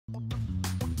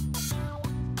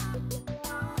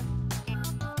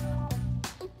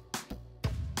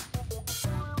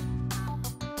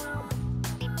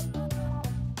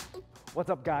What's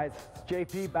up, guys? It's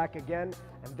JP back again,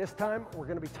 and this time we're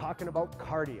going to be talking about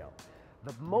cardio.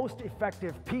 The most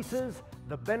effective pieces,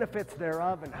 the benefits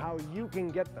thereof, and how you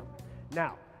can get them.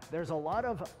 Now, there's a lot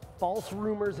of false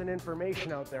rumors and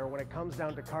information out there when it comes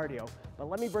down to cardio, but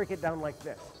let me break it down like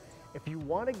this. If you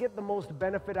want to get the most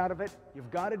benefit out of it,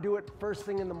 you've got to do it first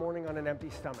thing in the morning on an empty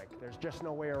stomach. There's just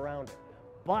no way around it.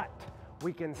 But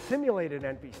we can simulate an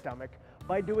empty stomach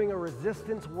by doing a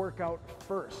resistance workout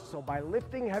first. So by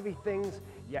lifting heavy things,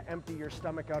 you empty your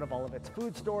stomach out of all of its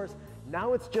food stores.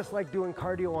 Now it's just like doing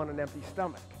cardio on an empty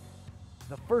stomach.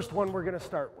 The first one we're going to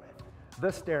start with,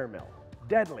 the stair mill.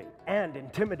 Deadly and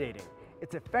intimidating.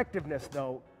 Its effectiveness,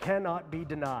 though, cannot be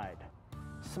denied.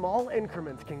 Small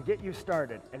increments can get you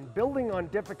started, and building on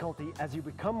difficulty as you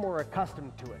become more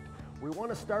accustomed to it. We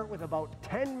want to start with about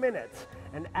 10 minutes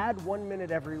and add 1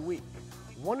 minute every week.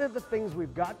 One of the things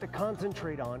we've got to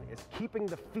concentrate on is keeping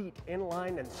the feet in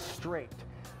line and straight.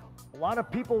 A lot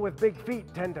of people with big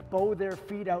feet tend to bow their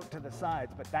feet out to the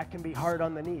sides, but that can be hard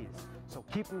on the knees, so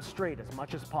keep them straight as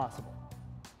much as possible.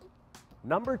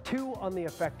 Number 2 on the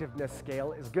effectiveness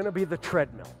scale is going to be the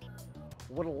treadmill.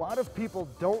 What a lot of people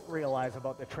don't realize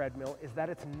about the treadmill is that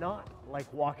it's not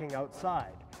like walking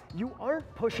outside. You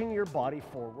aren't pushing your body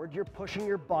forward, you're pushing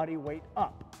your body weight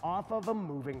up off of a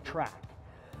moving track.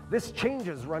 This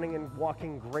changes running and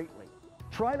walking greatly.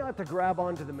 Try not to grab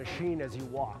onto the machine as you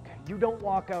walk. You don't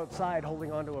walk outside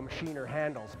holding onto a machine or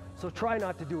handles, so try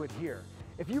not to do it here.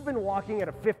 If you've been walking at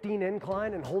a 15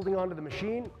 incline and holding onto the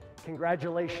machine,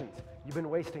 congratulations, you've been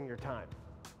wasting your time.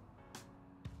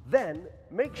 Then,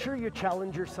 make sure you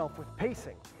challenge yourself with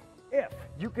pacing. If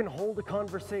you can hold a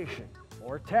conversation,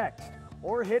 or text,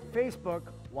 or hit Facebook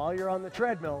while you're on the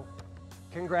treadmill,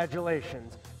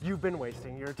 congratulations, you've been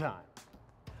wasting your time.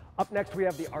 Up next, we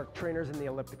have the arc trainers and the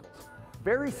ellipticals.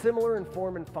 Very similar in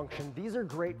form and function, these are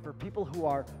great for people who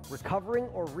are recovering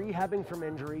or rehabbing from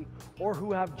injury, or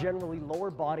who have generally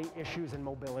lower body issues and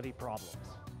mobility problems.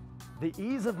 The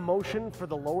ease of motion for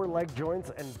the lower leg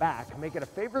joints and back make it a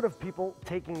favorite of people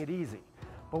taking it easy.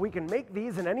 But we can make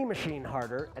these in any machine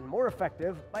harder and more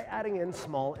effective by adding in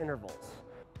small intervals.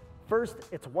 First,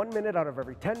 it's 1 minute out of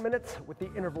every 10 minutes, with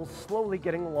the intervals slowly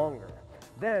getting longer.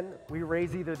 Then, we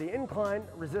raise either the incline,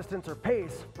 resistance, or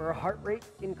pace for a heart rate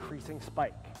increasing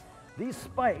spike. These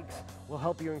spikes will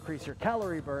help you increase your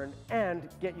calorie burn and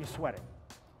get you sweating.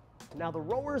 Now, the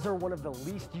rowers are one of the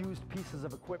least used pieces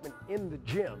of equipment in the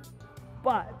gym,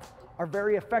 but are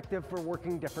very effective for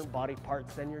working different body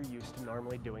parts than you're used to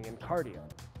normally doing in cardio.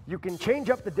 You can change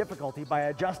up the difficulty by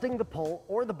adjusting the pull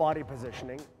or the body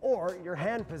positioning, or your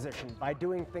hand position by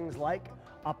doing things like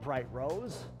upright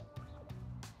rows,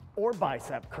 or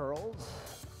bicep curls,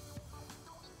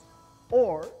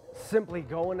 or simply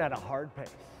going at a hard pace.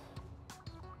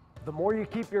 The more you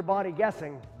keep your body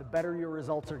guessing, the better your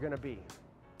results are going to be.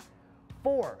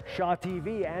 For Shaw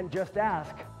TV and Just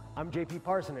Ask, I'm JP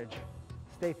Parsonage.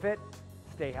 Stay fit,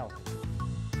 stay healthy.